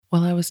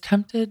Well, I was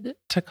tempted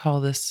to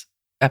call this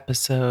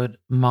episode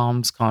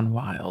Mom's Gone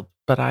Wild,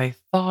 but I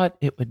thought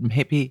it would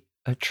maybe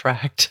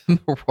attract the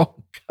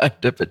wrong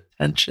kind of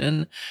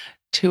attention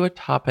to a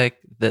topic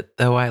that,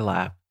 though I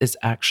laugh, is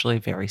actually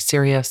very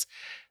serious.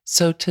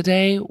 So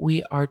today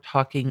we are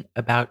talking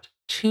about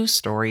two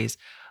stories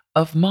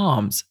of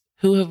moms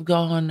who have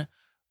gone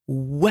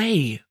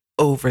way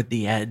over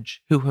the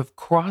edge, who have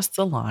crossed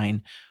the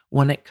line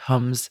when it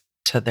comes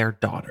to their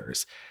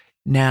daughters.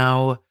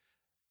 Now,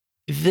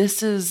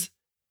 this is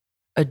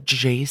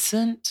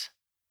adjacent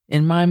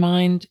in my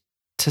mind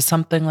to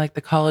something like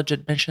the college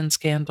admission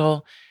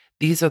scandal.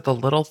 These are the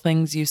little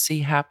things you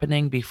see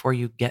happening before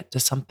you get to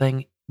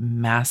something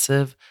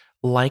massive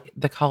like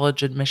the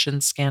college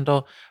admission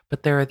scandal.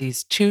 But there are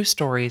these two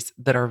stories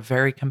that are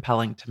very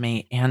compelling to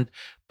me, and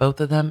both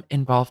of them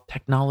involve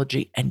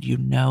technology. And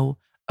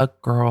a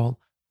girl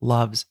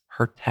loves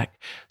her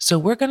tech. So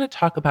we're going to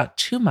talk about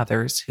two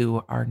mothers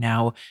who are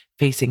now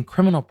facing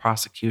criminal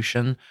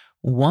prosecution.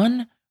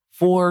 One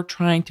for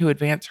trying to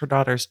advance her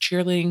daughter's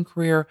cheerleading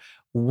career,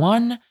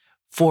 one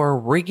for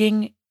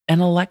rigging an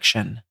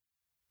election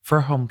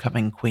for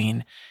homecoming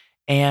queen.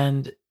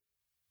 And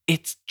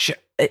it's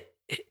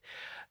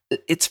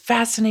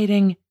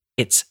fascinating,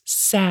 it's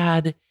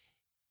sad,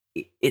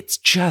 it's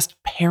just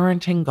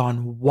parenting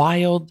gone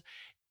wild,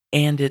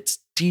 and it's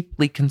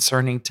deeply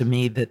concerning to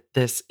me that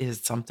this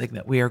is something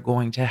that we are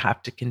going to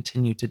have to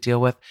continue to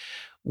deal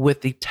with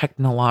the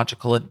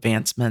technological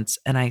advancements.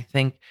 And I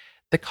think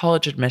the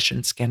college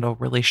admission scandal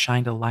really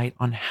shined a light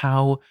on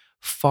how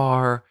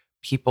far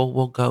people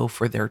will go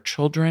for their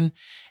children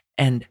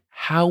and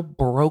how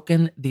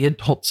broken the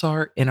adults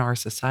are in our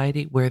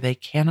society, where they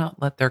cannot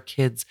let their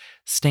kids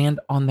stand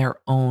on their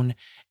own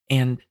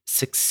and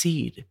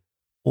succeed,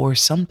 or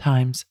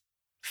sometimes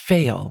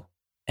fail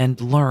and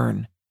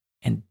learn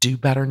and do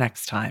better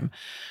next time.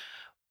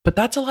 But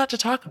that's a lot to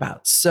talk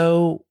about.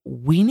 So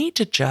we need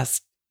to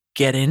just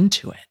get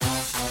into it.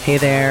 Hey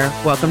there,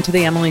 welcome to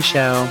The Emily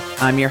Show.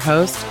 I'm your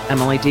host,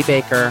 Emily D.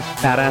 Baker,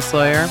 badass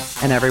lawyer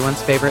and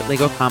everyone's favorite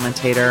legal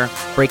commentator,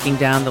 breaking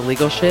down the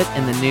legal shit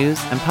in the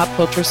news and pop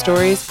culture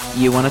stories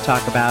you want to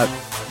talk about.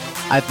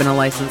 I've been a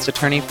licensed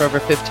attorney for over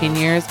 15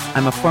 years,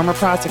 I'm a former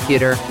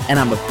prosecutor, and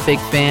I'm a big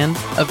fan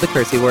of the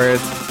cursey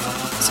words.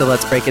 So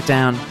let's break it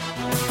down.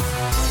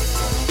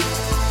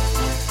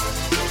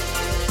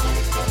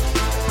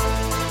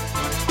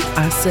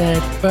 I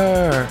said,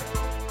 "Burr,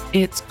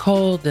 it's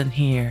cold in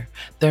here.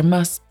 There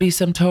must be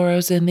some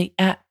toros in the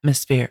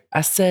atmosphere."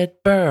 I said,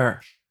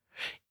 "Burr,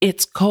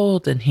 it's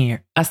cold in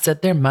here." I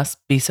said, "There must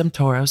be some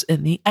toros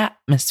in the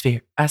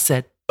atmosphere." I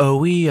said,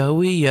 "Oh,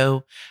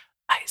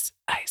 ice,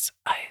 ice,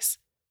 ice."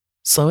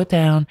 Slow it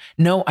down.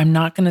 No, I'm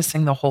not going to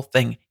sing the whole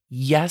thing.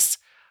 Yes,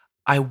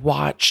 I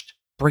watched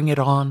Bring It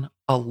On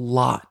a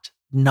lot,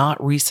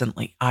 not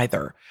recently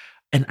either.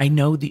 And I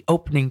know the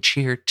opening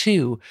cheer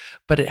too,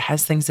 but it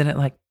has things in it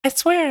like, "I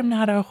swear I'm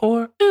not a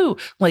whore." Ooh,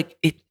 like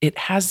it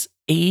has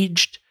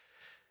aged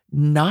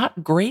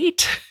not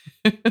great,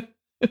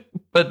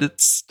 but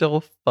it's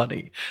still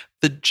funny.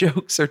 The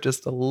jokes are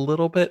just a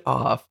little bit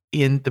off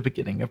in the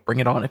beginning of Bring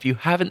It On. If you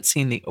haven't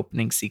seen the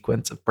opening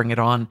sequence of Bring It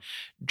On,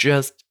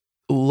 just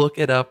look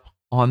it up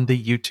on the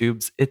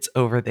YouTubes. It's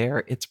over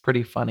there. It's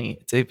pretty funny.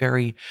 It's a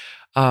very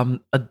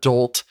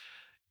adult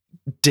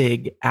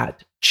dig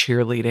at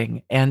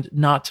cheerleading, and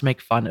not to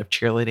make fun of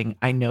cheerleading.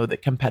 I know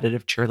that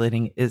competitive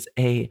cheerleading is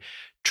a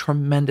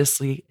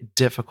tremendously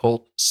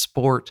difficult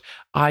sport.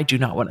 I do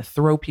not want to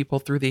throw people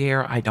through the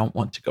air. I don't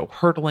want to go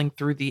hurtling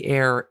through the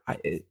air.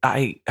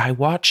 I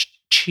watched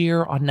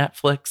cheer on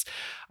Netflix.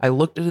 I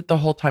looked at it the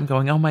whole time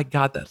going, "Oh my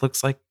God, that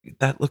looks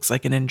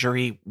like an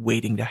injury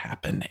waiting to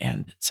happen."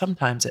 And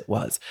sometimes it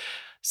was.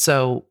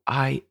 So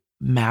I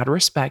mad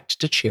respect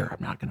to cheer.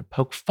 I'm not going to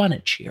poke fun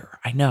at cheer.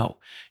 I know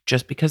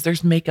just because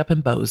there's makeup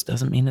and bows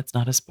doesn't mean it's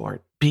not a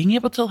sport. Being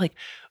able to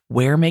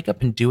wear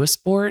makeup and do a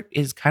sport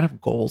is kind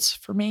of goals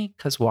for me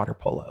because water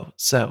polo.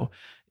 So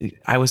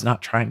I was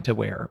not trying to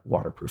wear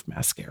waterproof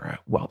mascara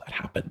while that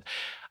happened.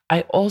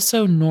 I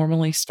also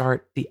normally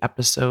start the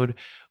episode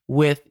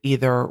with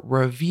either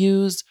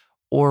reviews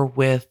or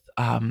with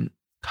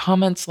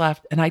comments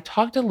left. And I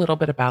talked a little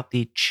bit about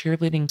the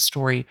cheerleading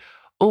story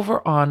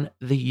over on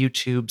the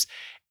YouTubes,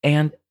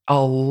 and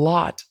a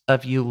lot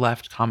of you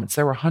left comments.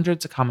 There were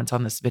hundreds of comments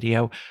on this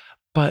video,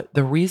 but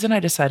the reason I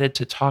decided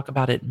to talk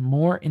about it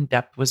more in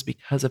depth was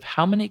because of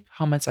how many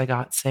comments I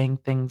got saying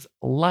things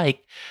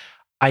like,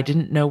 "I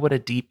didn't know what a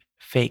deep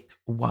fake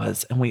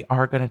was." And we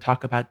are going to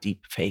talk about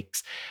deep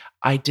fakes.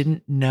 "I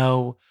didn't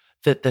know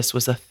that this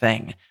was a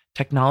thing.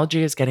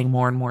 Technology is getting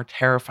more and more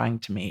terrifying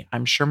to me.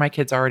 I'm sure my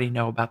kids already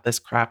know about this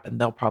crap and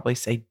they'll probably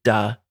say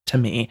duh to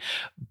me,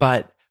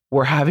 but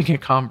we're having a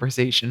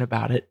conversation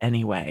about it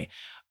anyway."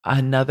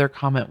 Another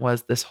comment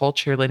was, "This whole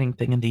cheerleading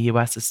thing in the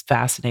US is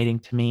fascinating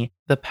to me.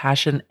 The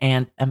passion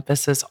and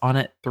emphasis on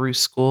it through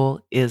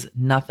school is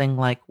nothing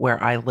like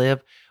where I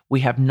live. We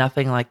have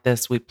nothing like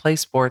this. We play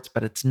sports,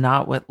 but it's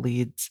not what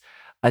leads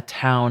a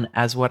town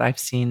as what I've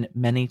seen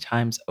many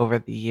times over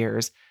the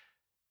years."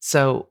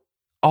 So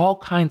all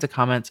kinds of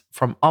comments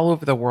from all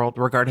over the world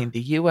regarding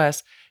the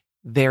US,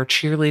 their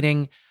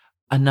cheerleading.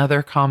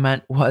 Another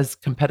comment was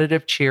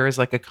competitive cheer is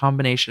like a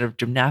combination of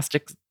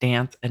gymnastics,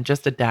 dance, and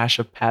just a dash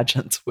of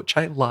pageants, which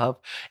I love.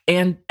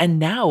 And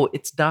now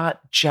it's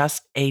not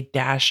just a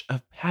dash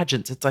of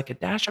pageants. It's like a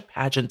dash of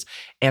pageants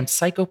and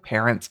psycho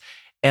parents.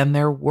 And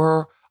there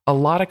were a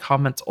lot of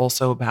comments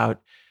also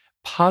about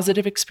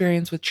positive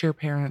experience with cheer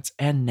parents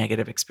and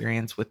negative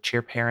experience with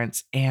cheer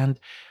parents. And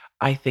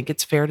I think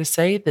it's fair to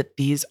say that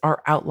these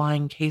are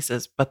outlying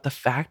cases, but the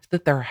fact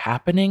that they're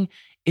happening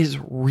is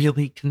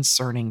really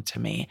concerning to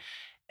me.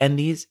 And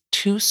these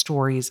two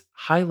stories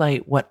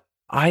highlight what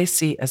I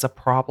see as a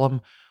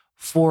problem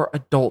for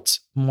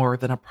adults more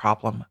than a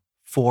problem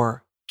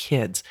for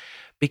kids,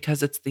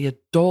 because it's the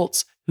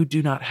adults who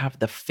do not have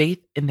the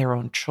faith in their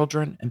own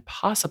children and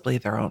possibly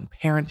their own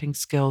parenting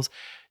skills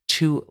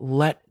to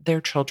let their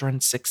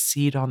children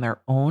succeed on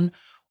their own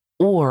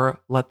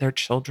or let their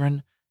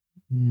children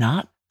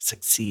not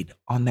succeed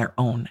on their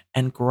own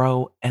and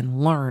grow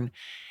and learn.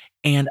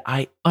 And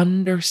I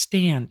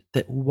understand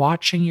that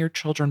watching your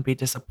children be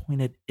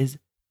disappointed is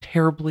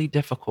terribly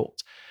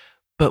difficult.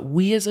 But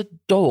we as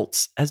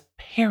adults, as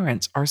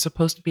parents, are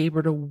supposed to be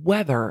able to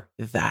weather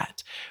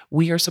that.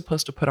 We are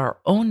supposed to put our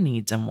own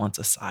needs and wants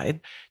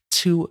aside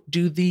to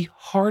do the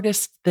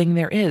hardest thing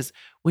there is,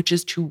 which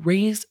is to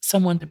raise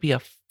someone to be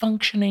a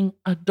functioning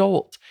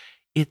adult.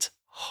 It's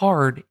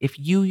hard if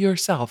you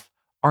yourself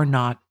are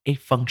not a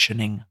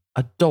functioning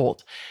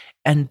adult.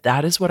 And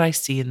that is what I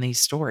see in these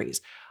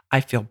stories. I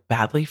feel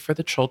badly for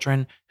the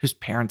children whose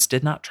parents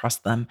did not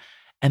trust them.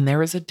 And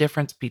there is a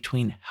difference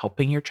between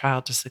helping your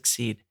child to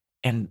succeed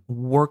and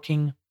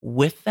working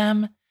with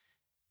them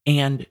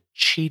and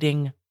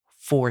cheating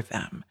for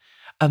them.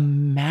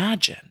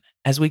 Imagine,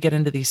 as we get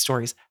into these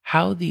stories,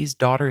 how these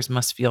daughters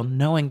must feel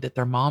knowing that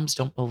their moms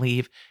don't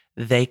believe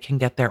they can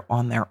get there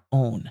on their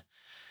own.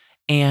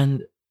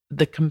 And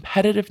the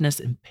competitiveness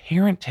in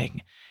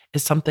parenting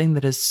is something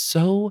that is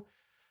so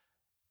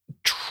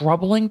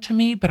troubling to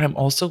me, but I'm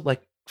also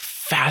like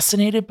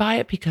fascinated by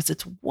it because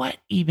it's what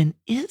even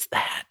is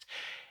that?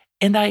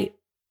 And I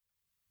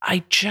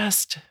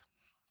just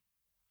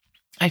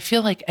I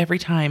feel like every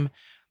time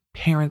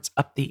parents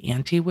up the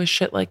ante with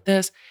shit like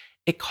this,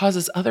 it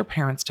causes other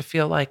parents to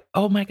feel like,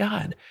 oh my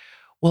God,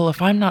 well,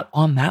 if I'm not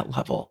on that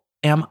level,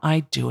 am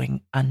I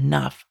doing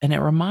enough? And it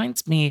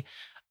reminds me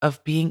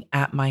of being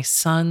at my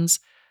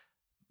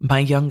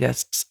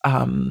youngest's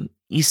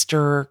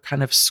Easter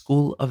kind of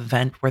school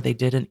event where they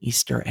did an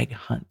Easter egg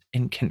hunt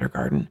in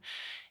kindergarten.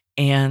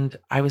 And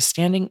I was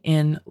standing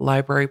in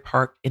Library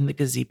Park in the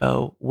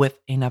gazebo with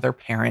another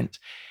parent.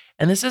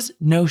 And this is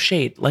no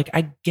shade. Like,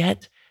 I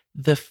get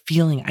the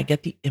feeling, I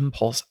get the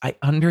impulse, I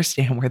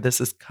understand where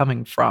this is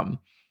coming from,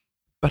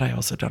 but I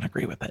also don't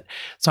agree with it.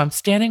 So I'm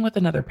standing with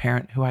another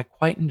parent who I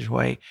quite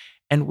enjoy,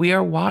 and we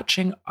are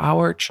watching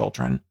our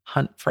children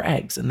hunt for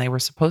eggs. And they were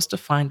supposed to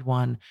find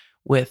one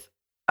with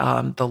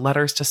the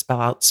letters to spell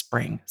out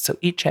spring. So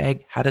each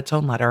egg had its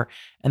own letter,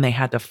 and they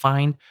had to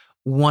find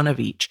one of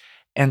each.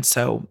 And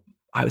so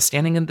I was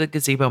standing in the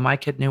gazebo. My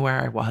kid knew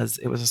where I was.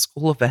 It was a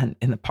school event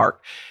in the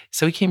park.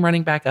 So he came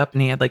running back up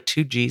and he had like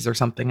two G's or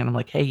something. And I'm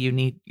like, hey,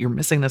 you're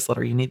missing this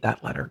letter. You need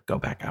that letter. Go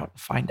back out and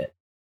find it.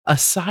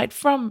 Aside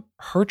from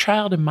her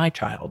child and my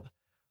child,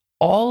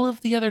 all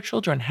of the other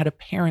children had a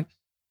parent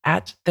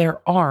at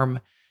their arm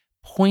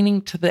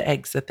pointing to the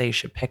eggs that they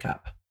should pick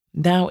up.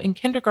 Now, in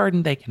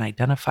kindergarten, they can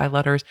identify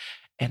letters.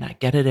 And I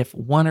get it. If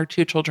one or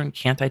two children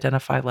can't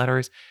identify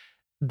letters,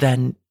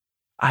 then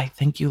I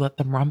think you let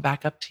them run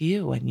back up to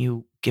you and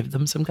you give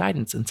them some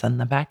guidance and send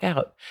them back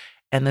out.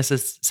 And this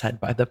is said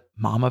by the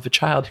mom of a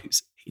child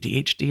who's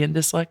ADHD and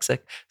dyslexic.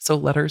 So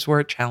letters were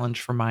a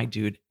challenge for my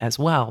dude as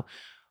well.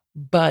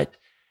 But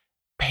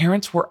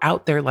parents were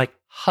out there like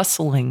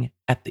hustling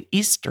at the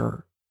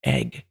Easter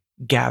egg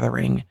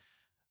gathering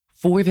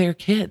for their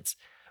kids.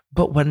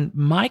 But when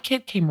my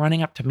kid came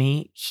running up to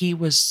me, he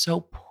was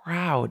so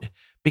proud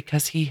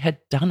because he had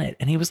done it.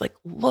 And he was like,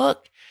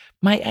 look,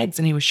 my eggs.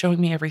 And he was showing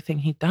me everything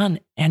he'd done.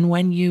 And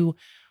when you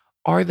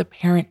are the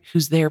parent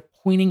who's there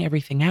pointing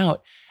everything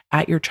out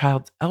at your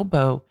child's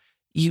elbow,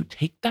 you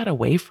take that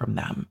away from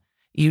them.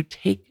 You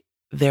take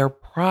their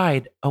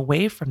pride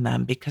away from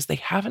them because they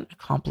haven't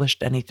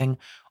accomplished anything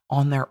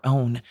on their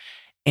own.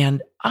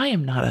 And I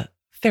am not a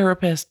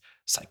therapist,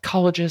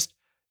 psychologist,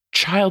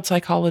 child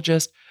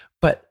psychologist,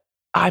 but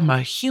I'm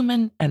a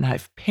human and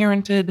I've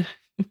parented.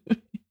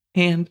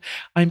 And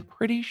I'm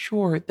pretty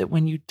sure that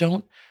when you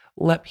don't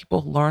let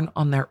people learn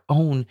on their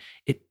own,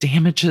 it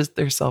damages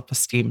their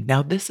self-esteem.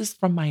 Now, this is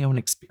from my own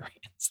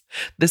experience.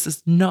 This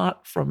is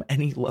not from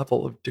any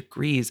level of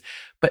degrees,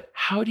 but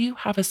how do you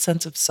have a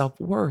sense of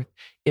self-worth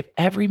if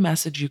every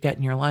message you get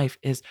in your life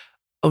is,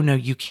 oh no,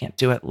 you can't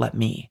do it, let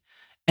me.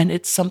 And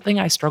it's something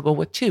I struggle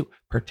with too,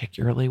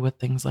 particularly with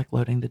things like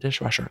loading the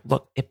dishwasher.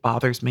 Look, it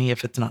bothers me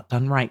if it's not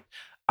done right.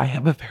 I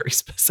have a very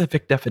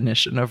specific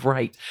definition of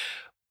right,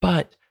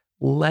 but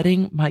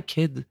letting my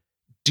kids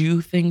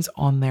do things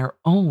on their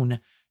own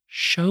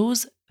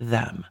shows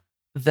them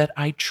that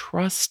I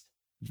trust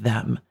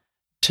them,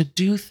 to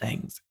do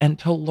things and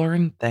to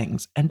learn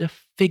things and to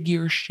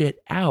figure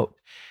shit out.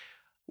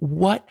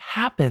 What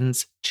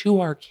happens to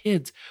our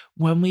kids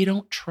when we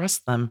don't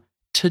trust them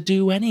to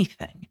do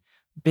anything,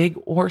 big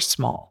or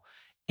small?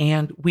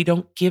 And we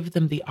don't give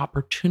them the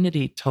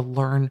opportunity to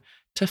learn,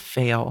 to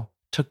fail,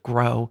 to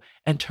grow,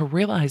 and to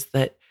realize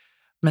that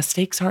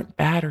mistakes aren't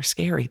bad or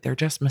scary. They're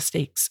just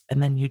mistakes.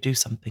 And then you do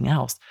something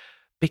else.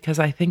 Because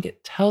I think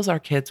it tells our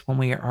kids when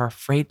we are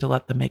afraid to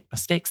let them make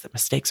mistakes that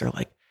mistakes are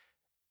like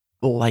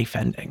life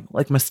ending,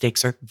 like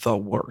mistakes are the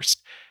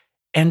worst.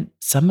 And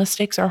some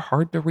mistakes are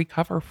hard to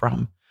recover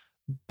from.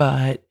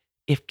 But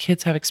if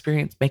kids have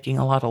experience making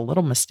a lot of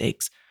little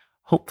mistakes,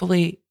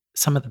 hopefully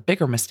some of the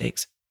bigger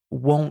mistakes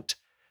won't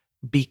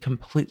be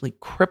completely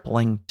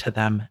crippling to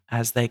them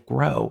as they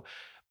grow,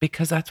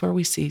 because that's where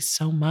we see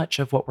so much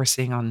of what we're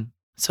seeing on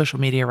social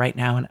media right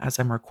now. And as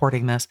I'm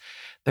recording this,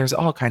 there's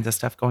all kinds of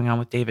stuff going on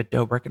with David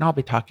Dobrik, and I'll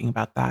be talking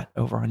about that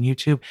over on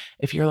YouTube.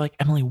 If you're like,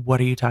 Emily, what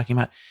are you talking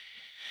about?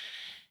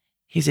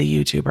 He's a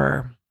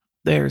YouTuber.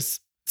 There's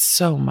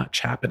so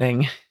much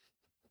happening.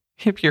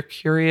 If you're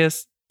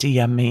curious,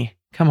 DM me,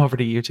 come over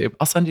to YouTube.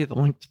 I'll send you the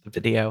link to the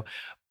video.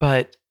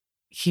 But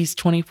he's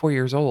 24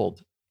 years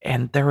old,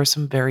 and there are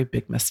some very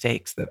big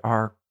mistakes that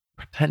are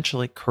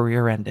potentially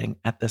career ending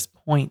at this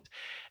point.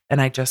 And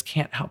I just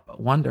can't help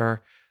but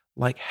wonder,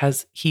 like,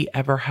 has he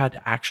ever had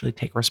to actually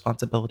take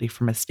responsibility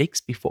for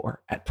mistakes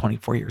before at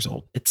 24 years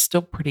old? It's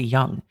still pretty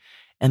young.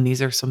 And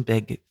these are some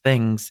big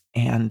things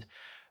and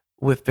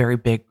with very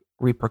big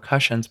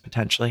repercussions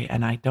potentially.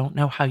 And I don't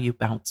know how you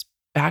bounce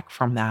back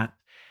from that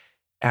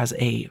as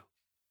a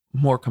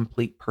more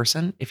complete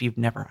person if you've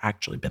never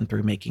actually been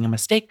through making a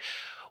mistake,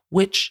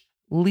 which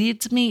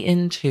leads me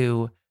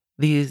into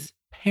these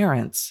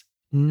parents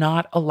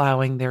not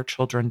allowing their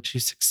children to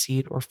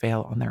succeed or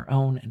fail on their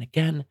own. And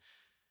again,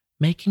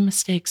 making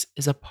mistakes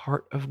is a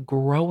part of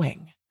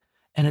growing,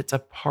 and it's a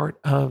part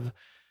of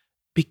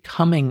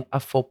becoming a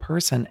full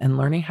person and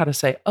learning how to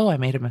say, oh, I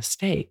made a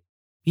mistake.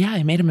 Yeah,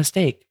 I made a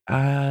mistake.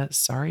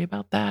 Sorry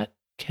about that.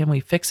 Can we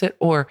fix it?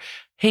 Or,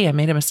 hey, I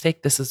made a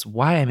mistake. This is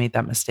why I made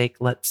that mistake.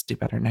 Let's do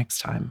better next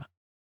time.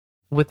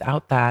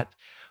 Without that,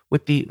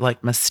 with the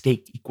like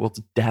mistake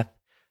equals death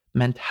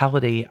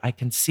mentality, I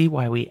can see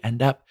why we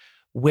end up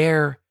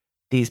where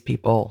these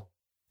people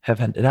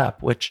have ended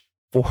up, which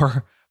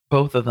for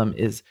both of them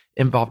is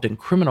involved in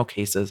criminal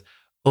cases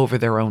over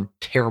their own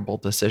terrible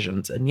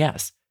decisions. And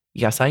yes,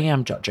 I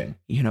am judging.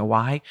 You know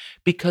why?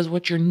 Because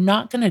what you're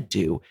not going to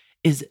do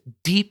is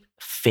deep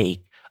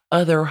fake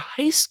other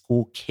high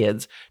school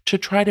kids to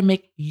try to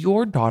make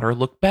your daughter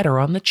look better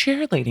on the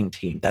cheerleading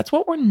team. That's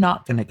what we're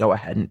not going to go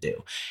ahead and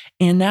do.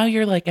 And now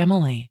you're like,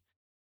 Emily,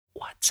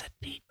 what's a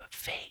deep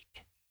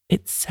fake?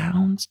 It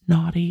sounds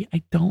naughty.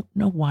 I don't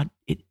know what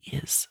it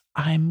is.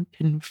 I'm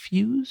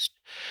confused.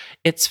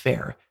 It's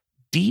fair.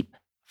 Deep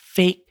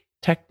fake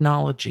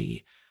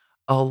technology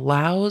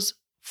allows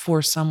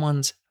for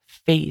someone's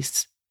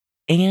face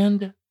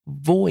and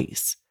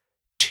voice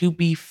to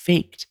be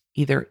faked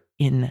either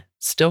in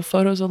still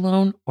photos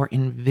alone or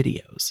in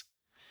videos.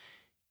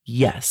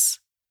 Yes,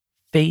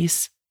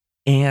 face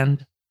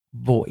and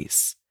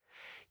voice.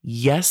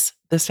 Yes,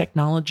 this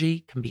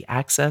technology can be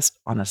accessed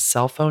on a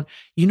cell phone.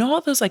 You know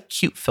all those like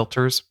cute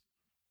filters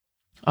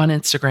on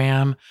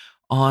Instagram,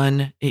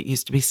 it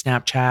used to be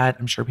Snapchat.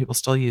 I'm sure people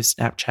still use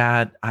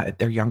Snapchat.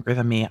 They're younger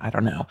than me. I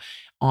don't know.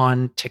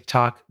 On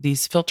TikTok,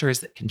 these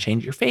filters that can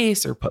change your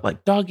face or put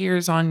like dog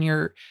ears on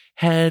your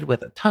head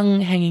with a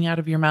tongue hanging out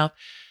of your mouth,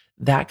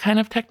 that kind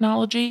of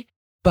technology,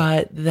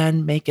 but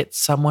then make it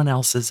someone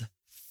else's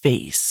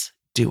face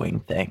doing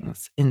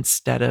things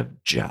instead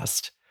of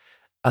just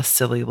a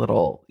silly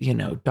little,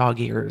 dog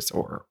ears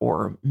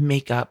or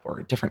makeup or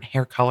a different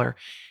hair color.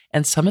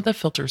 And some of the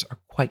filters are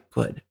quite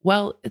good.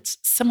 Well, it's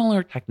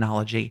similar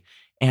technology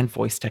and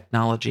voice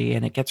technology,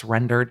 and it gets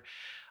rendered.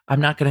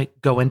 I'm not going to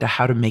go into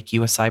how to make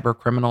you a cyber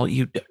criminal.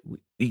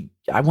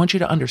 I want you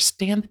to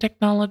understand the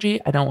technology.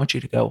 I don't want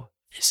you to go,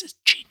 this is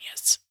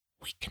genius.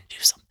 We can do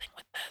something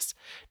with this.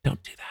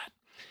 Don't do that.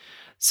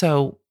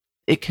 So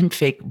it can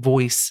fake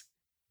voice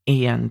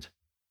and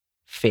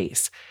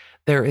face.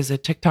 There is a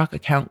TikTok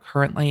account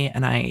currently,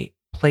 and I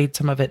played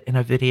some of it in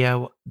a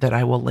video that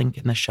I will link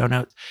in the show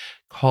notes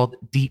called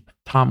Deep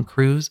Tom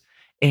Cruise.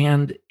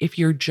 And if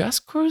you're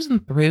just cruising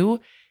through,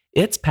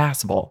 it's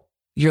passable.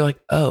 You're like,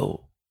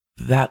 oh,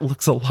 that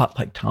looks a lot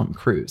like Tom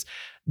Cruise.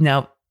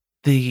 Now,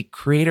 the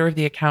creator of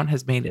the account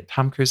has made it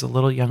Tom Cruise a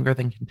little younger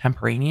than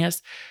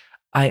contemporaneous.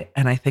 I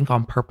think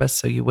on purpose,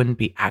 so you wouldn't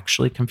be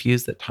actually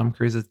confused that Tom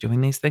Cruise is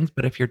doing these things.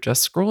 But if you're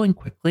just scrolling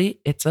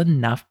quickly, it's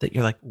enough that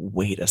you're like,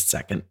 wait a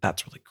second,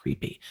 that's really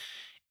creepy.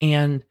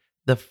 And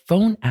the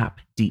phone app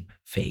deep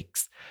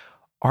fakes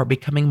are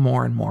becoming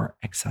more and more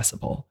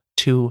accessible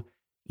to,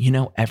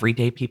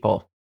 everyday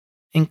people,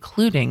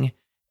 including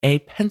a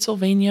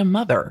Pennsylvania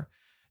mother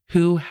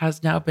who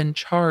has now been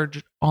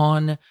charged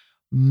on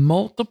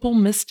multiple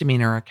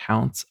misdemeanor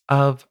accounts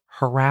of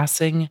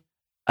harassing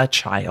a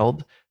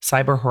child,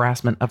 cyber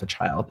harassment of a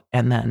child,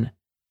 and then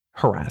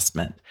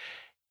harassment.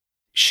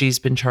 She's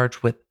been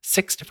charged with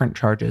 6 different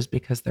charges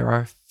because there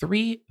are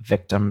 3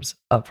 victims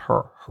of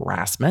her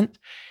harassment.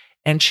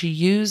 And she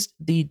used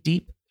the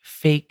deep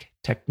fake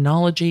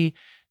technology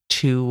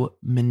to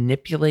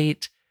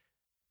manipulate,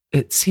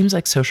 it seems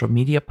like, social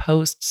media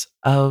posts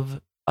of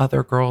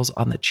other girls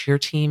on the cheer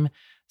team.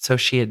 So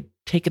she had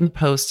taken the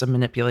posts and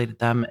manipulated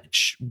them.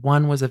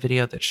 One was a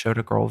video that showed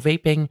a girl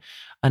vaping.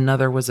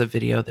 Another was a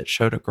video that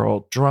showed a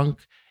girl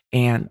drunk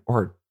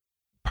or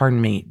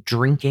pardon me,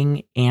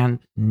 drinking and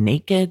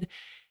naked.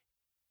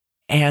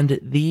 And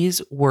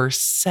these were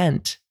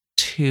sent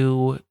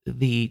to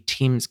the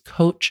team's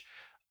coach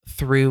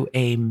through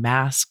a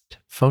masked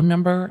phone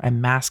number.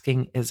 And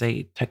masking is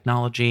a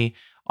technology,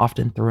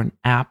 often through an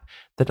app,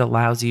 that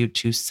allows you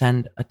to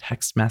send a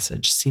text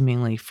message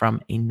seemingly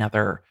from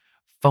another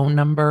phone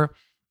number.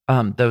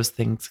 Those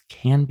things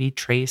can be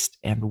traced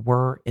and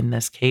were in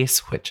this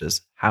case, which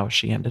is how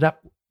she ended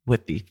up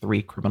with the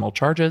 3 criminal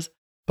charges.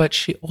 But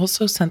she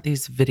also sent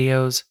these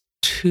videos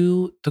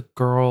to the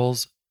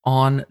girls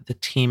on the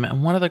team.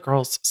 And one of the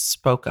girls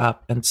spoke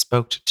up and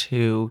spoke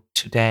to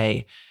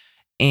Today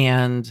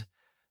and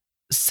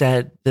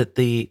said that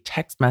the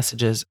text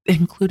messages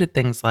included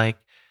things like,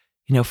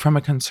 from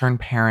a concerned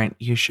parent,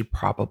 you should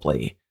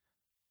probably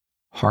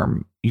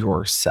harm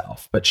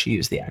yourself. But she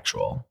used the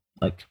actual,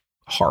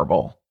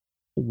 horrible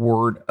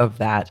word of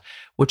that,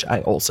 which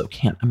I also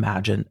can't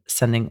imagine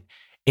sending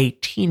a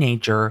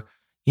teenager,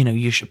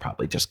 you should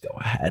probably just go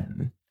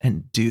ahead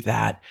and do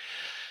that.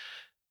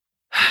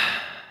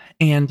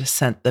 And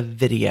sent the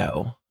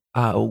video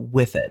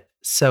with it.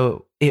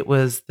 So it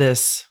was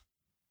this,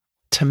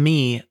 to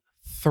me,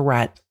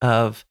 threat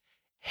of,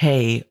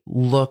 hey,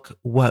 look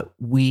what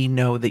we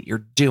know that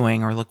you're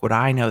doing, or look what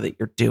I know that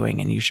you're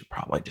doing, and you should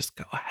probably just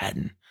go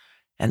ahead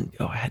and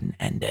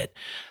end it.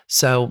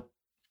 So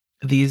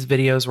these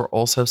videos were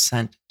also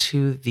sent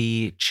to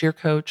the cheer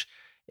coach.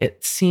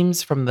 It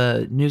seems from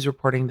the news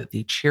reporting that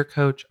the cheer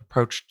coach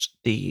approached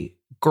the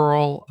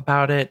girl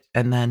about it,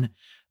 and then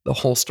the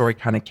whole story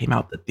kind of came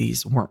out that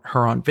these weren't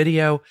her on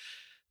video.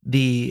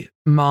 The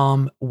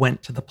mom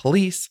went to the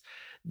police.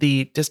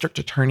 The district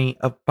attorney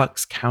of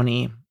Bucks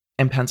County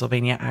in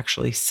Pennsylvania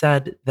actually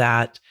said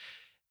that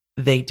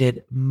they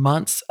did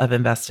months of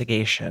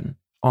investigation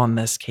on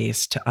this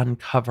case to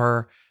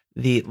uncover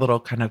the little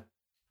kind of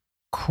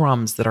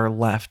crumbs that are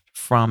left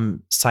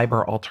from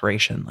cyber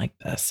alteration like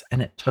this.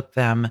 And it took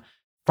them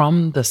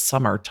from the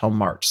summer till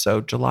March, so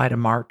July to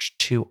March,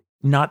 to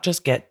not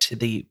just get to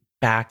the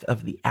back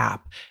of the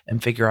app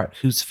and figure out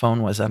whose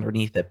phone was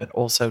underneath it, but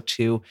also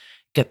to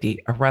get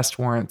the arrest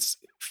warrants,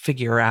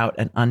 figure out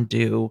and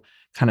undo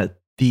kind of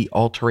the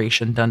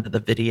alteration done to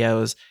the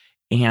videos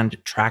and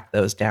track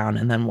those down.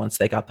 And then once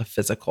they got the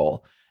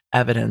physical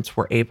evidence,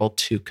 were able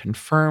to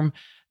confirm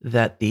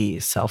that the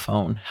cell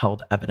phone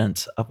held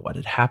evidence of what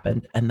had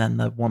happened. And then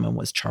the woman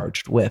was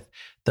charged with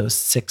those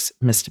 6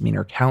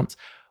 misdemeanor counts.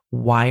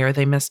 Why are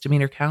they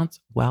misdemeanor counts?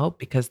 Well,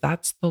 because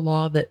that's the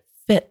law that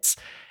fits.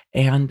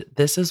 And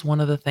this is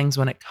one of the things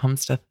when it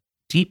comes to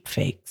deep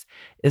fakes,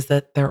 is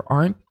that there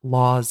aren't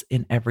laws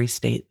in every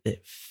state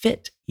that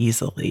fit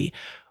easily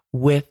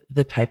with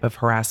the type of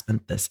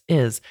harassment this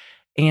is.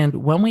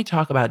 And when we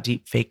talk about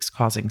deep fakes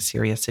causing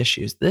serious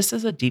issues, this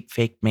is a deep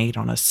fake made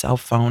on a cell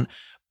phone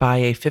by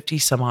a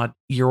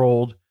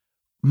 50-some-odd-year-old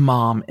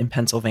mom in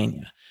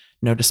Pennsylvania.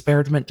 No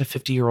disparagement to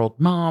 50-year-old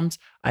moms.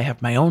 I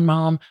have my own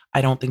mom.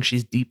 I don't think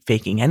she's deep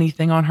faking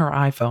anything on her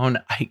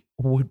iPhone.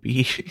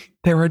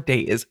 There are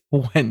days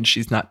when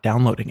she's not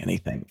downloading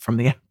anything from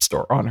the App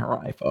Store on her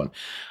iPhone.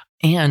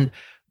 And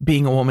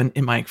being a woman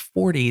in my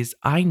 40s,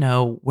 I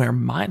know where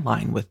my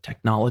line with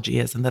technology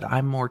is and that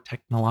I'm more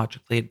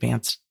technologically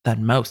advanced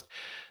than most.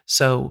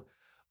 So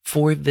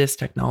for this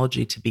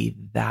technology to be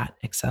that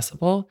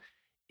accessible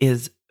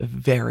is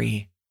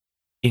very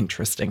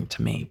interesting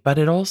to me. But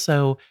it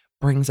also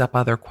brings up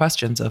other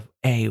questions of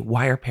A,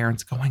 why are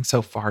parents going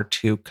so far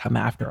to come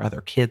after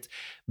other kids?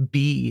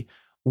 B,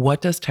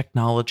 what does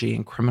technology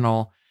and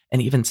criminal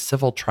and even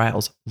civil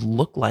trials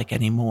look like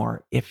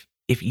anymore if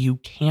you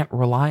can't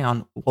rely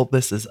on, well,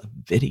 this is a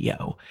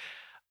video?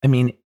 I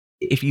mean,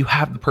 if you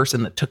have the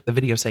person that took the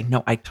video saying,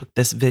 no, I took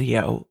this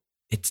video,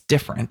 it's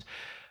different.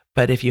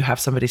 But if you have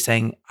somebody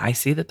saying, I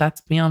see that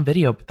that's me on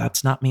video, but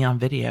that's not me on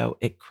video,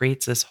 it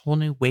creates this whole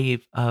new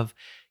wave of,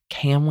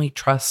 can we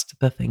trust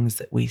the things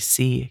that we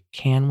see?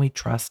 Can we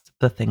trust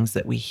the things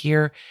that we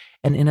hear?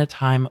 And in a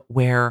time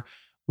where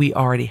we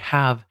already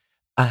have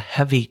a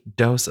heavy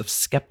dose of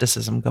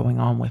skepticism going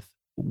on with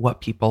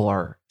what people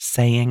are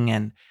saying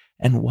and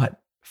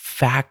what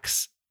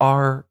facts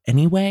are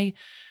anyway,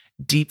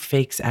 deep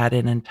fakes add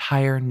an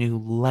entire new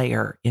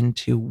layer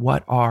into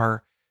what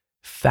are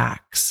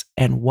facts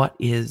and what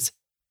is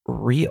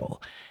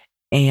real.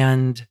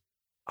 And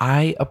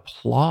I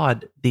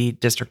applaud the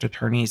district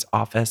attorney's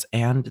office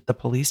and the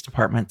police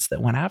departments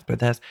that went after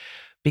this,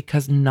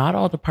 because not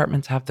all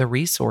departments have the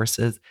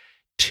resources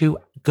to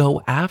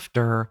go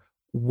after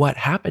what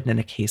happened in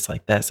a case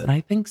like this. And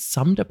I think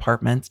some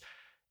departments,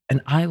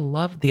 and I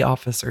love the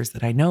officers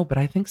that I know, but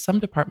I think some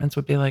departments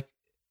would be like,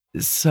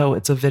 So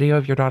it's a video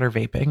of your daughter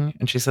vaping,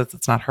 and she says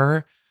it's not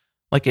her.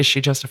 Like, is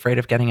she just afraid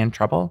of getting in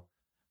trouble?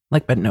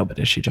 Like, but no, but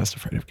is she just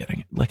afraid of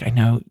getting, like, I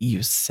know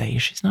you say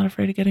she's not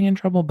afraid of getting in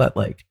trouble, but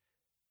like,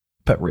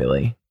 but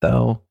really,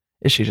 though,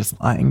 is she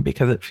just lying?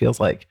 Because it feels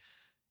like,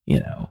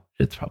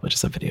 it's probably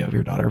just a video of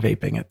your daughter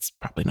vaping. It's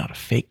probably not a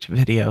faked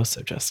video.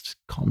 So just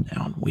calm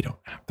down. We don't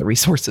have the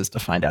resources to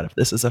find out if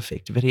this is a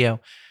faked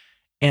video.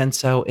 And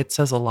so it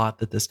says a lot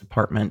that this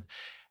department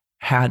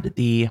had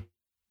the,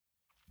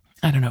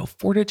 I don't know,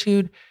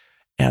 fortitude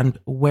and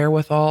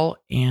wherewithal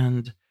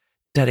and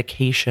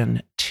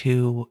dedication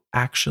to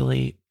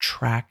actually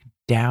track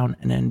down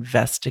and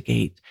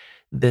investigate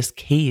this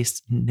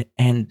case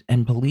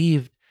and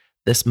believed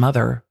this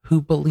mother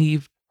who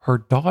believed her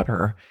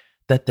daughter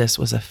that this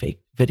was a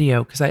fake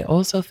video. Because I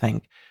also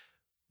think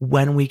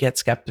when we get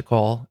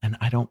skeptical, and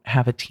I don't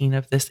have a teen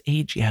of this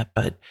age yet,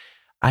 but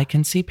I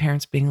can see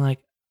parents being like,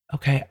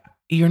 okay,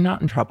 you're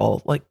not in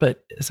trouble. Like,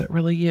 but is it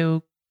really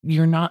you?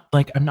 You're not,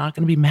 like, I'm not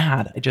going to be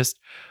mad. I just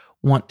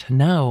want to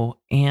know.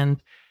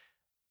 And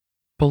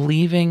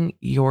believing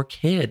your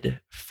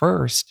kid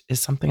first is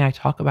something I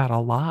talk about a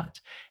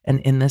lot. And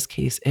in this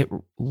case, it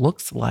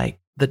looks like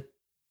the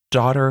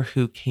daughter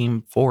who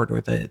came forward,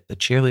 or the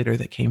cheerleader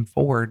that came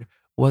forward,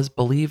 was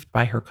believed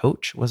by her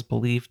coach, was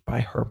believed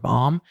by her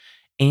mom,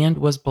 and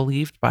was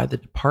believed by the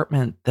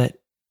department that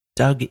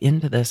dug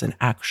into this and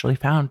actually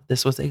found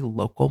this was a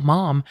local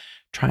mom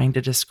trying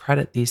to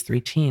discredit these 3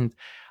 teens.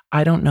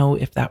 I don't know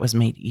if that was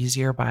made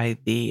easier by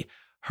the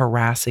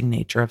harassing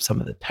nature of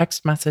some of the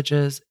text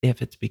messages,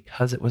 if it's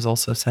because it was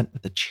also sent to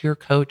the cheer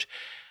coach.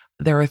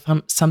 There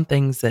are some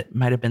things that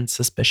might have been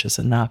suspicious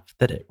enough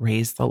that it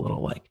raised a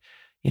little, like,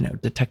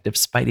 detective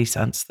spidey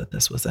sense that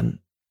this was an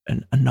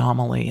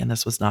anomaly and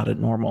this was not a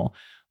normal,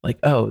 like,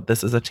 oh,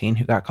 this is a teen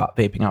who got caught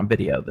vaping on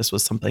video. This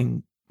was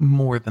something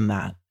more than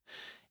that,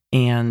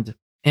 and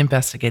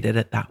investigated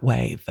it that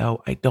way.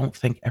 Though I don't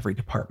think every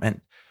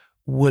department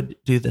would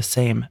do the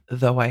same,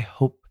 though I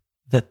hope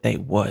that they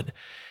would.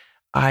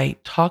 I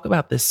talk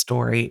about this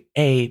story,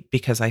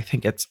 because I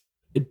think it's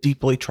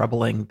deeply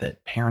troubling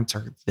that parents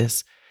are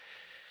this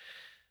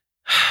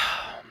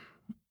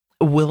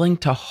willing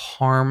to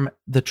harm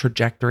the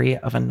trajectory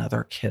of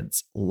another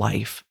kid's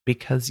life,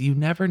 because you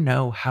never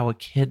know how a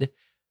kid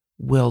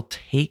will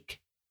take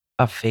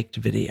a faked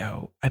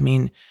video. I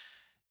mean,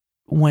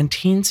 when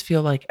teens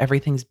feel like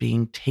everything's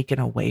being taken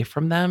away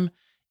from them,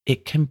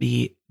 it can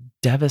be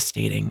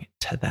devastating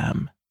to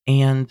them.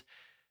 And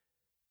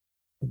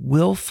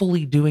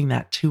willfully doing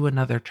that to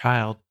another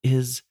child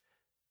is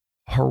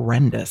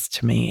horrendous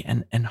to me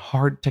and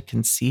hard to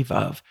conceive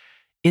of.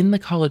 In the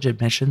college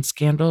admission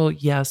scandal,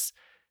 yes,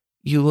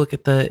 you look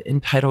at the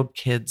entitled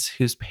kids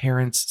whose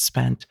parents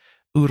spent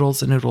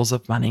oodles and oodles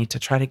of money to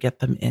try to get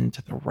them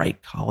into the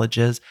right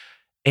colleges.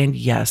 And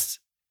yes,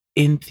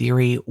 in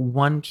theory,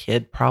 one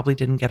kid probably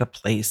didn't get a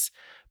place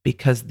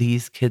because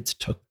these kids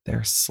took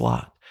their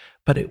slot,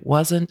 but it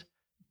wasn't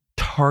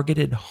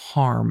targeted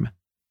harm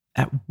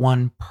at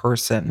one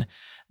person.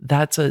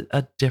 That's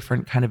a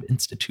different kind of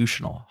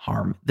institutional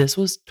harm. This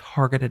was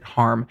targeted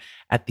harm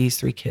at these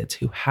 3 kids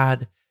who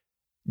had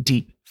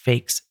deep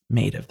fakes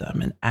made of them.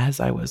 And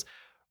as I was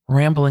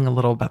rambling a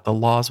little about the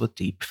laws with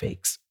deep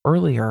fakes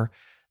earlier,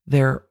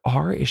 there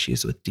are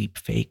issues with deep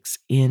fakes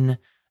in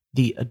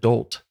the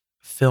adult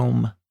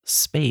film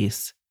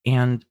space,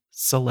 and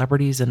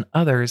celebrities and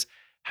others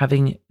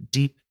having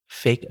deep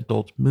fake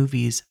adult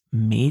movies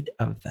made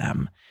of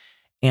them.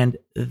 And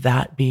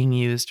that being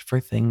used for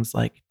things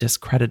like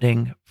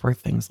discrediting, for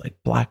things like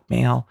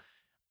blackmail,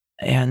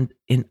 and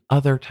in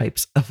other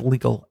types of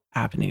legal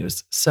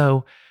avenues.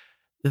 So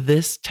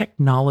this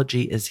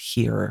technology is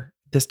here.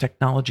 This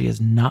technology is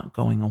not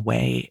going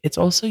away. It's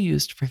also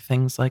used for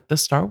things like the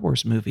Star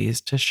Wars movies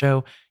to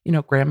show,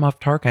 Grand Moff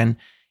Tarkin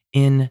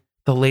in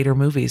the later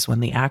movies when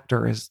the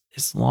actor is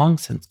long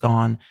since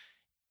gone.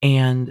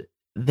 And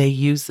they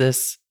use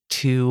this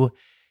to,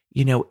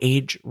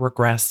 age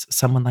regress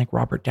someone like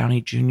Robert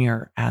Downey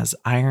Jr. as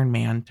Iron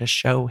Man, to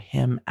show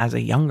him as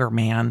a younger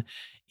man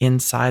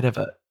inside of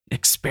an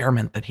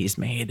experiment that he's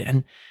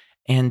made,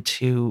 and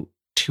to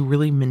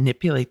really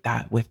manipulate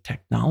that with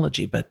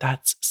technology. But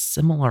that's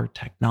similar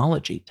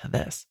technology to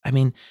this. I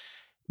mean,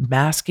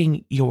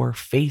 masking your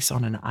face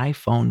on an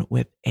iPhone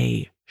with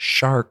a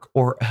shark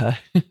or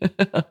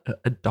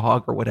a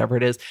dog or whatever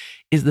it is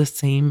the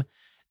same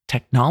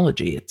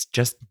technology. It's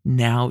just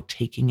now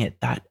taking it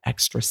that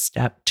extra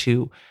step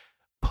to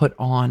put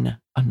on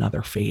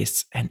another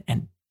face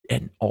and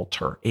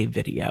alter a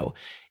video.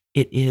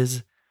 It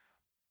is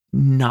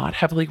not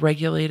heavily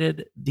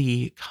regulated.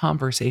 The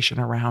conversation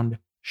around,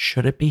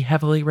 should it be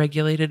heavily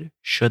regulated?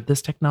 Should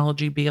this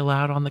technology be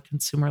allowed on the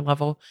consumer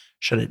level?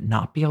 Should it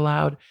not be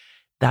allowed?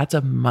 That's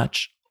a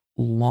much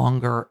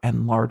longer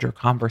and larger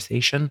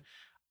conversation.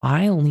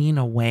 I lean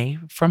away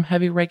from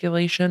heavy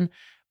regulation,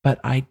 but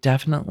I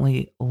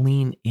definitely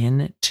lean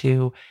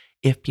into,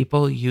 if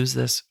people use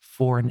this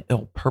for an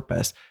ill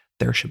purpose,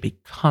 there should be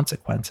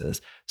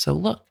consequences. So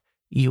look,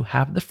 you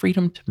have the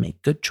freedom to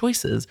make good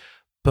choices,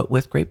 but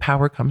with great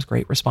power comes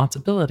great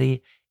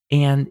responsibility.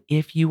 And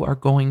if you are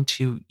going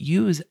to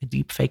use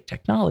deepfake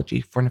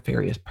technology for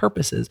nefarious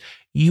purposes,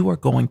 you are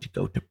going to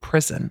go to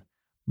prison.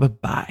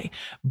 Bye-bye.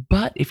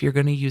 But if you're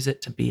going to use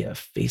it to be a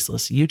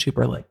faceless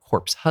YouTuber like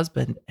Corpse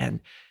Husband and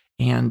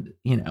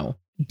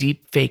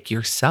deep fake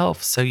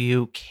yourself so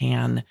you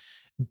can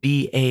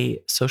be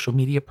a social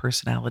media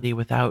personality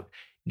without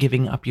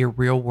giving up your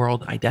real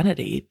world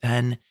identity,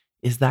 then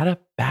is that a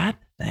bad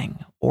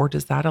thing? Or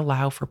does that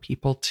allow for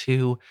people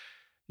to,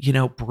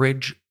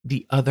 bridge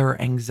the other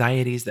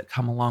anxieties that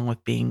come along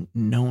with being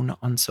known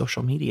on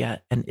social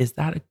media? And is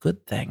that a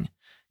good thing?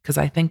 Because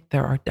I think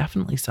there are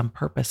definitely some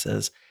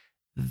purposes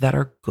that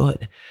are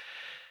good.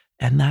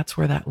 And that's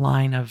where that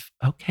line of,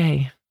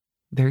 okay,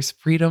 there's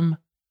freedom,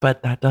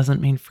 but that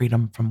doesn't mean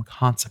freedom from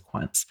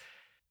consequence.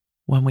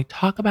 When we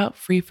talk about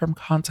free from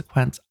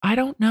consequence, I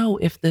don't know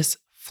if this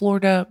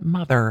Florida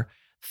mother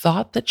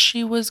thought that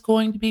she was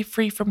going to be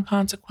free from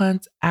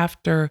consequence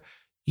after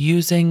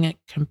using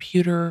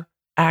computer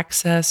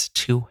access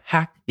to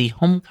hack the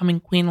homecoming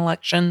queen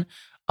election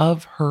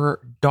of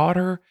her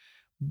daughter.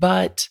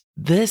 But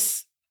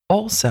this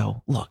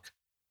also, look,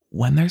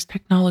 when there's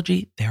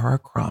technology, there are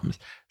crumbs.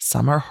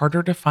 Some are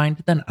harder to find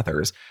than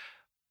others.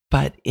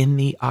 But in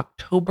the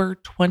October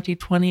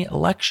 2020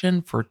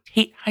 election for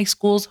Tate High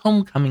School's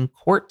homecoming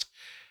court,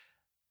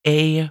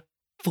 a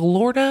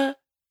Florida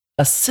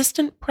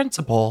assistant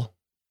principal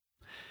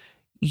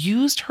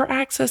used her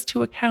access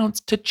to accounts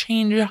to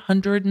change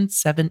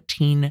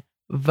 117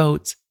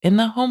 votes in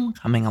the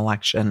homecoming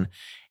election.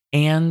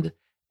 And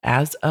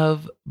as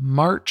of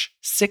March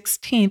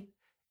 16th,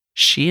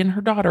 she and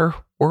her daughter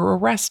were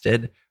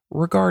arrested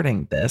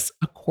regarding this,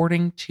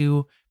 according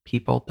to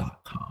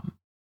people.com.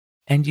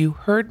 And you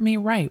heard me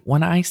right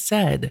when I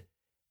said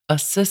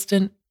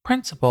assistant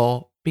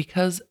principal,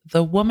 because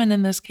the woman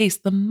in this case,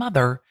 the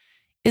mother,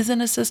 is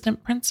an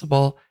assistant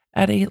principal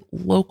at a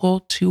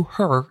local to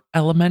her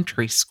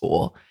elementary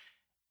school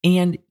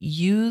and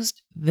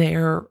used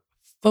their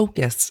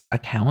Focus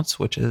accounts,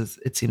 which is,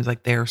 it seems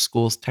like their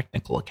school's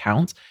technical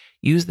accounts,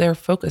 used their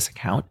Focus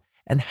account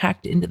and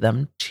hacked into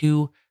them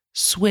to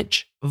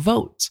switch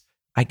votes.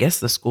 I guess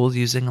the school's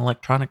using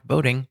electronic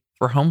voting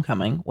for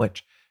homecoming,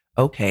 which,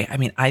 okay. I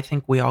mean, I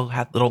think we all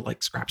had little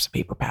like scraps of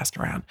paper passed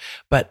around,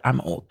 but I'm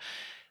old.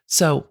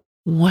 So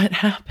what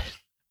happened?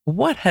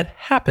 What had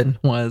happened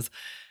was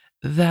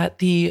that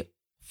the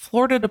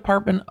Florida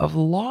Department of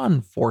Law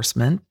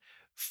Enforcement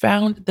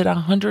found that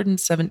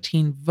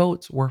 117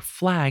 votes were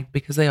flagged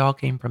because they all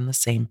came from the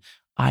same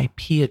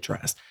IP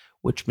address,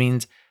 which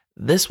means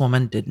this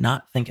woman did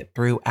not think it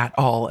through at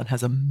all and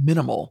has a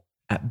minimal,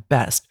 at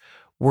best,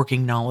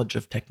 working knowledge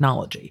of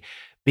technology.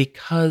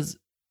 Because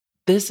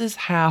this is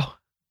how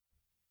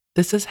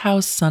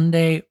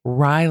Sunday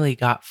Riley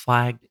got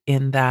flagged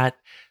in that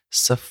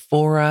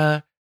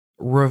Sephora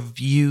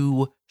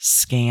review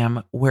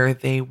scam where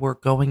they were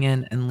going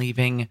in and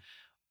leaving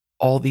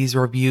all these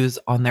reviews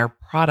on their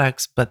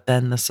products, but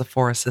then the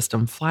Sephora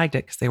system flagged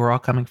it because they were all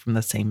coming from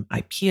the same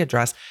IP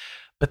address.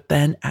 But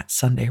then at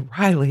Sunday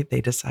Riley, they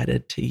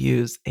decided to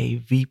use a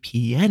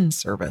VPN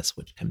service,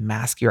 which can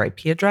mask your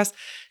IP address,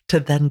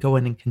 to then go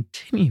in and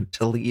continue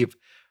to leave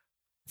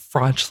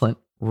fraudulent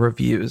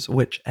reviews,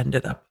 which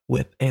ended up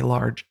with a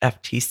large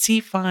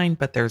FTC fine.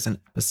 But there's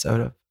an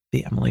episode of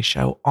The Emily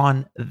Show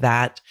on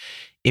that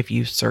if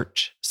you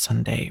search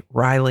Sunday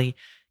Riley,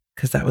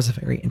 because that was a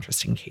very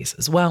interesting case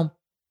as well.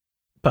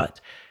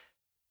 But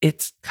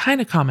it's kind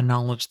of common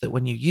knowledge that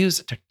when you use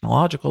a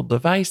technological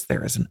device,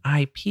 there is an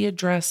IP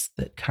address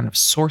that kind of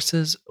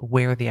sources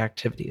where the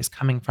activity is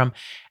coming from.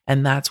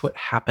 And that's what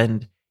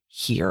happened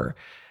here.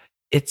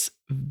 It's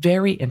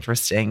very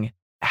interesting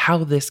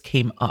how this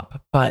came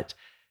up. But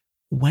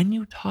when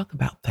you talk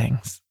about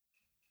things,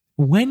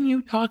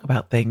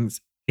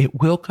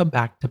 it will come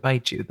back to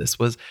bite you. This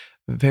was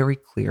very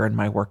clear in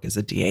my work as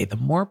a DA. The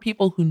more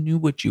people who knew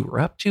what you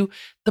were up to,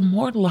 the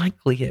more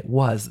likely it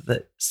was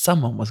that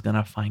someone was going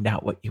to find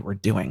out what you were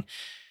doing.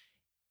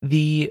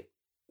 The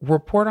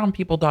report on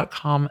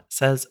people.com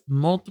says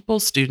multiple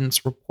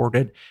students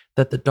reported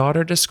that the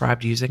daughter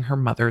described using her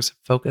mother's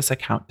Focus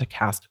account to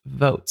cast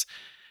votes.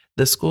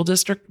 The school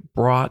district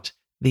brought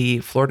the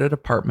Florida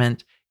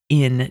department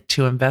in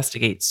to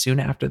investigate soon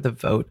after the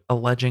vote,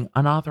 alleging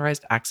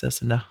unauthorized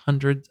access into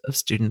hundreds of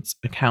students'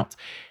 accounts.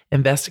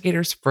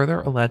 Investigators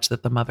further allege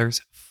that the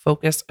mother's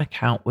Focus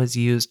account was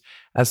used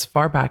as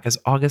far back as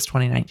August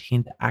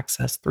 2019 to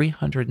access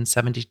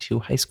 372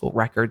 high school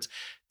records,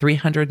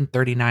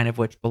 339 of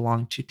which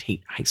belonged to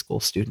Tate High School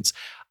students.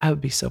 I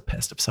would be so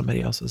pissed if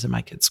somebody else was in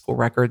my kids' school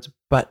records,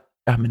 but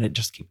I'm going to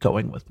just keep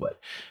going with what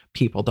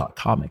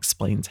people.com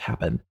explains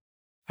happened.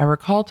 I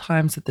recall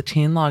times that the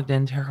teen logged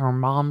into her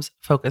mom's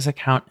Focus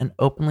account and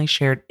openly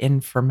shared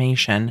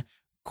information,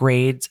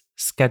 grades,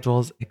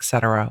 schedules,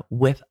 etc.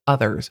 with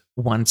others,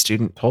 one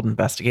student told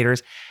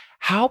investigators.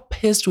 How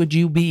pissed would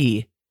you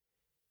be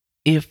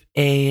if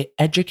a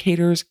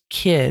educator's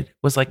kid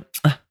was like,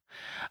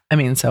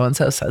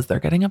 so-and-so says they're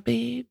getting a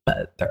B,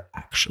 but they're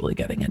actually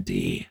getting a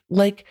D.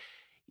 Like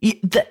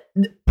the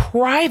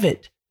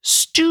private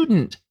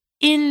student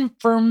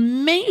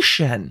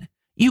information.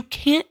 You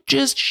can't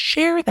just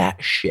share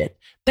that shit.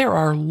 There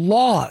are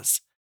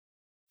laws.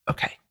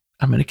 Okay,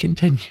 I'm going to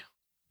continue.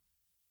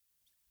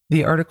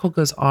 The article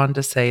goes on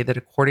to say that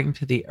according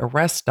to the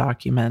arrest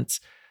documents,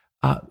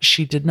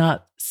 she did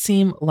not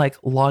seem like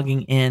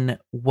logging in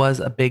was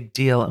a big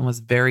deal and was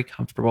very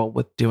comfortable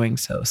with doing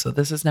so. So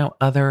this is now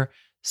other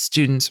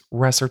students'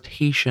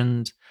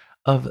 recitations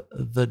of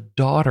the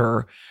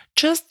daughter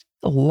just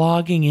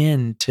logging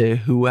in to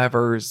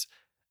whoever's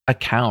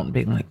account,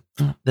 being like,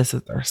 this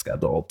is their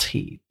schedule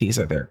T. These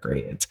are their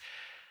grades.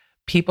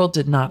 People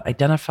did not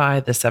identify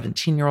the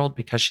 17-year-old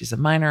because she's a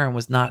minor and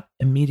was not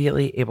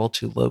immediately able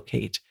to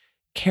locate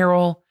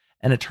Carol.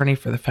 An attorney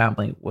for the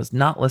family was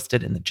not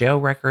listed in the jail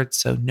records,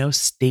 so no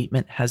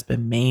statement has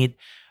been made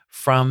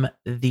from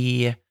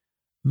the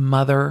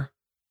mother,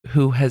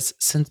 who has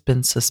since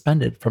been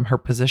suspended from her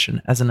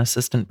position as an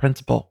assistant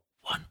principal.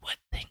 One would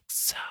think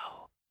so.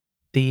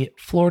 The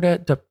Florida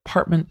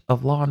Department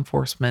of Law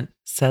Enforcement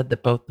said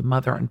that both the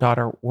mother and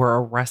daughter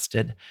were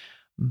arrested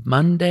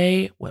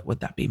Monday, what would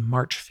that be,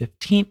 March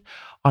 15th,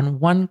 on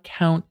one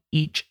count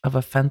each of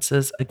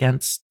offenses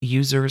against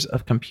users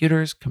of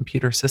computers,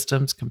 computer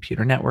systems,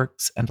 computer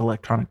networks, and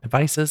electronic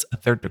devices, a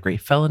third-degree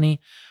felony,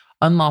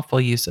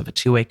 unlawful use of a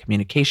two-way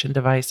communication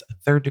device, a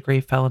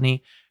third-degree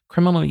felony,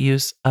 criminal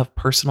use of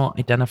personal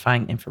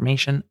identifying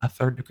information, a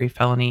third-degree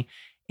felony,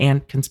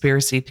 and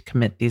conspiracy to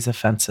commit these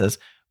offenses,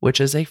 which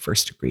is a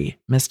first-degree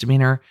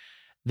misdemeanor.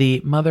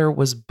 The mother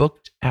was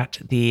booked at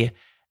the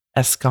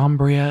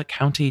Escambria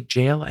County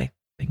Jail, I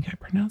think I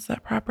pronounced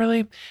that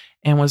properly,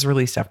 and was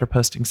released after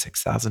posting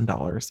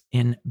 $6,000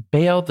 in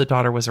bail. The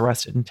daughter was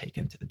arrested and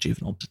taken to the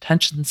juvenile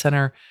detention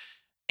center,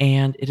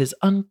 and it is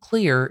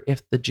unclear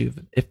if the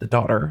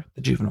daughter,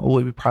 the juvenile,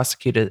 will be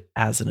prosecuted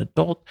as an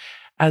adult,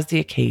 as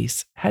the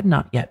case had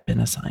not yet been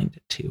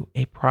assigned to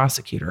a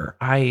prosecutor.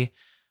 I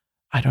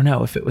don't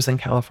know. If it was in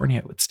California,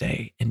 it would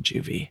stay in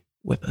juvie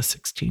with a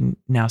 16,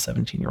 now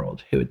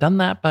 17-year-old who had done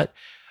that, but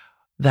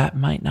that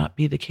might not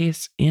be the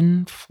case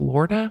in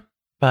Florida,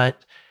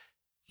 but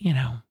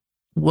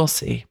we'll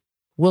see.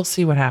 We'll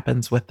see what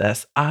happens with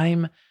this.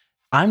 I'm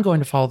going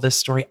to follow this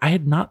story. I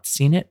had not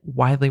seen it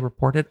widely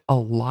reported. A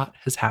lot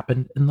has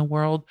happened in the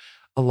world.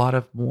 A lot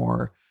of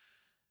more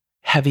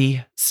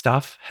heavy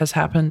stuff has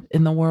happened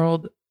in the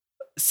world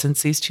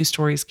since these two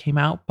stories came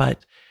out,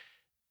 but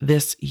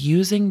this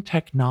using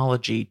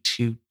technology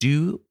to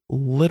do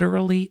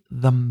literally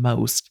the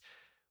most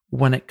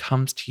when it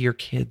comes to your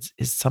kids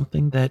is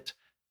something that,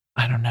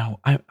 I don't know.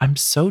 I'm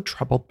so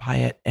troubled by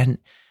it. And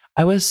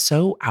I was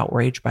so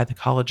outraged by the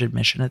college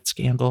admission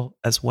scandal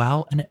as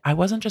well. And I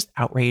wasn't just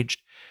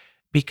outraged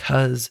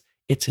because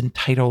it's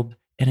entitled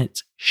and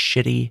it's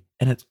shitty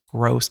and it's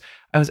gross.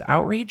 I was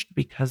outraged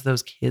because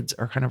those kids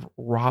are kind of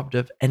robbed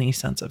of any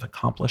sense of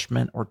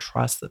accomplishment or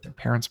trust that their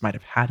parents might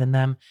have had in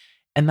them.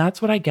 And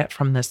that's what I get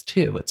from this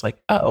too. It's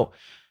like, oh,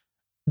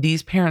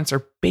 these parents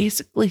are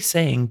basically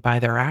saying by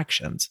their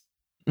actions,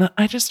 "No,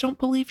 I just don't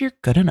believe you're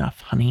good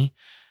enough, honey.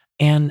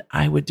 And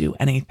I would do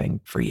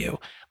anything for you."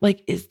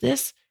 Like, is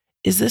this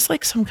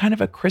like some kind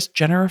of a Kris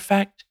Jenner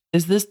effect?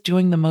 Is this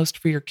doing the most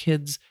for your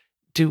kids?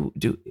 Who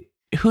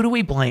do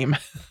we blame?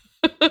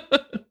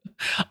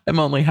 I'm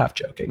only half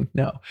joking.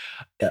 No.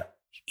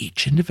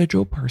 Each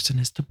individual person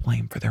is to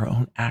blame for their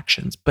own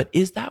actions. But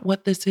is that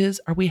what this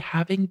is? Are we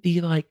having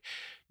the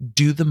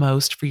do the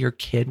most for your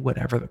kid,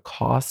 whatever the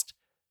cost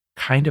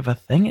kind of a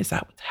thing? Is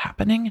that what's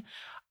happening?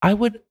 I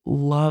would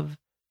love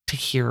to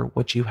hear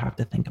what you have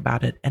to think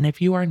about it. And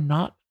if you are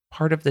not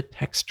part of the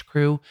text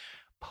crew,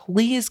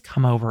 please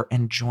come over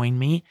and join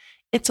me.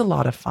 It's a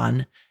lot of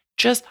fun.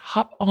 Just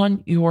hop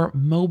on your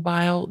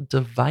mobile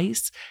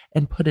device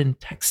and put in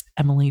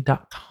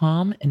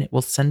textemily.com and it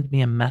will send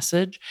me a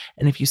message.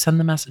 And if you send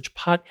the message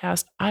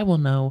podcast, I will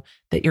know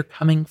that you're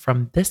coming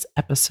from this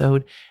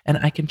episode and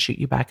I can shoot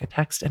you back a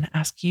text and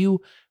ask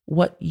you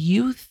what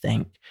you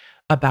think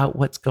about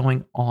what's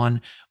going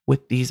on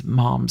with these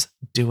moms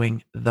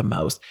doing the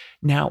most.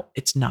 Now,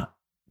 it's not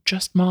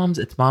just moms,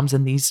 it's moms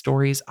in these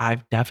stories.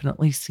 I've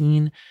definitely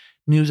seen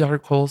news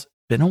articles.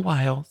 Been a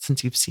while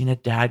since you've seen a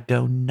dad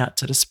go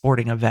nuts at a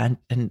sporting event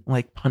and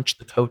punch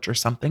the coach or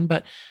something,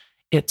 but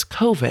it's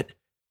COVID.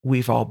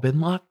 We've all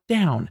been locked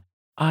down.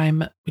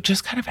 I'm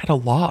just kind of at a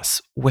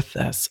loss with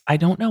this. I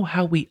don't know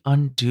how we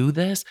undo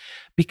this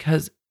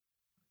because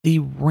the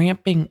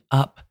ramping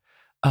up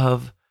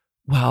of,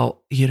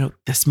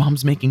 this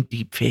mom's making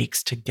deep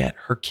fakes to get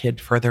her kid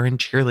further in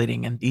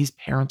cheerleading, and these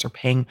parents are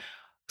paying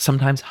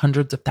sometimes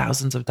hundreds of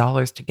thousands of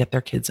dollars to get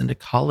their kids into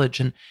college.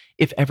 And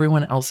if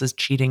everyone else is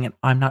cheating and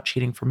I'm not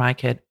cheating for my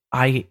kid,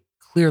 I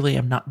clearly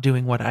am not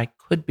doing what I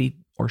could be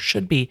or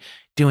should be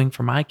doing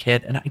for my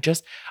kid. And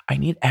I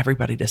need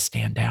everybody to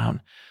stand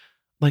down.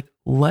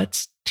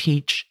 Let's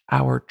teach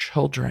our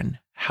children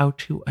how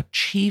to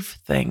achieve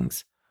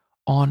things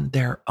on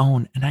their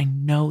own. And I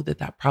know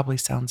that probably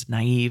sounds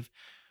naive.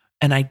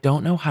 And I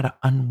don't know how to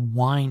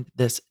unwind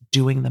this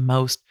doing the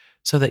most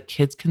so that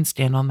kids can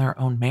stand on their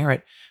own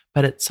merit.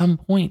 But at some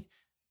point,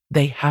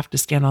 they have to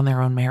stand on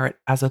their own merit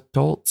as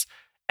adults.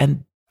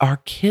 And our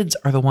kids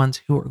are the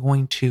ones who are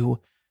going to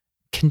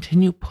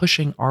continue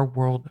pushing our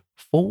world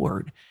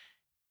forward.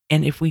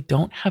 And if we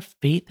don't have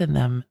faith in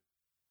them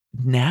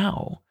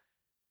now,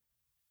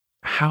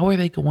 how are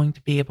they going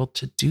to be able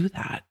to do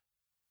that?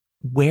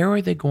 Where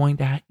are they going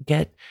to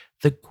get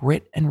the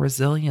grit and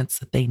resilience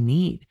that they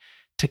need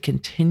to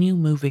continue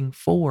moving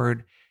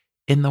forward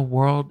in the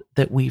world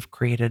that we've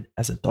created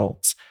as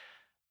adults?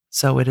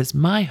 So it is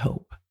my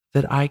hope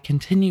that I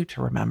continue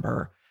to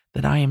remember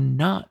that I am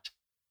not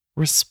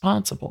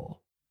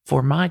responsible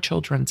for my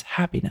children's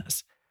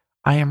happiness.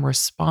 I am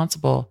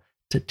responsible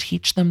to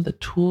teach them the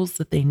tools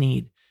that they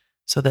need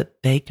so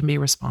that they can be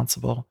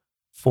responsible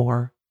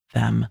for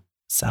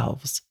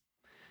themselves.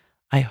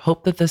 I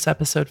hope that this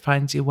episode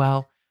finds you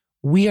well.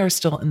 We are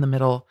still in the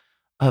middle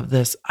of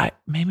this.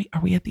 Maybe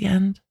are we at the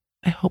end?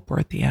 I hope we're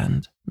at the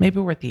end. Maybe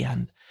we're at the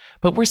end,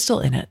 but we're still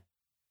in it.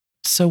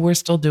 So we're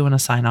still doing a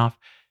sign off,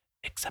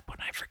 except when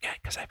I forget,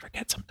 because I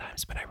forget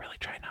sometimes, but I really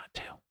try not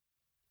to.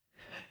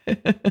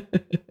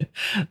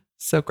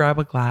 So grab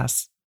a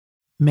glass.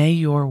 May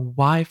your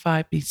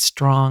Wi-Fi be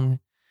strong.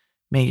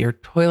 May your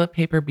toilet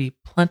paper be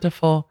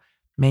plentiful.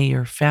 May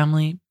your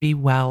family be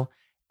well.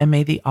 And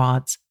may the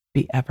odds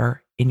be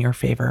ever in your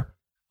favor.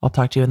 I'll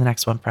talk to you in the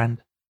next one,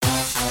 friend.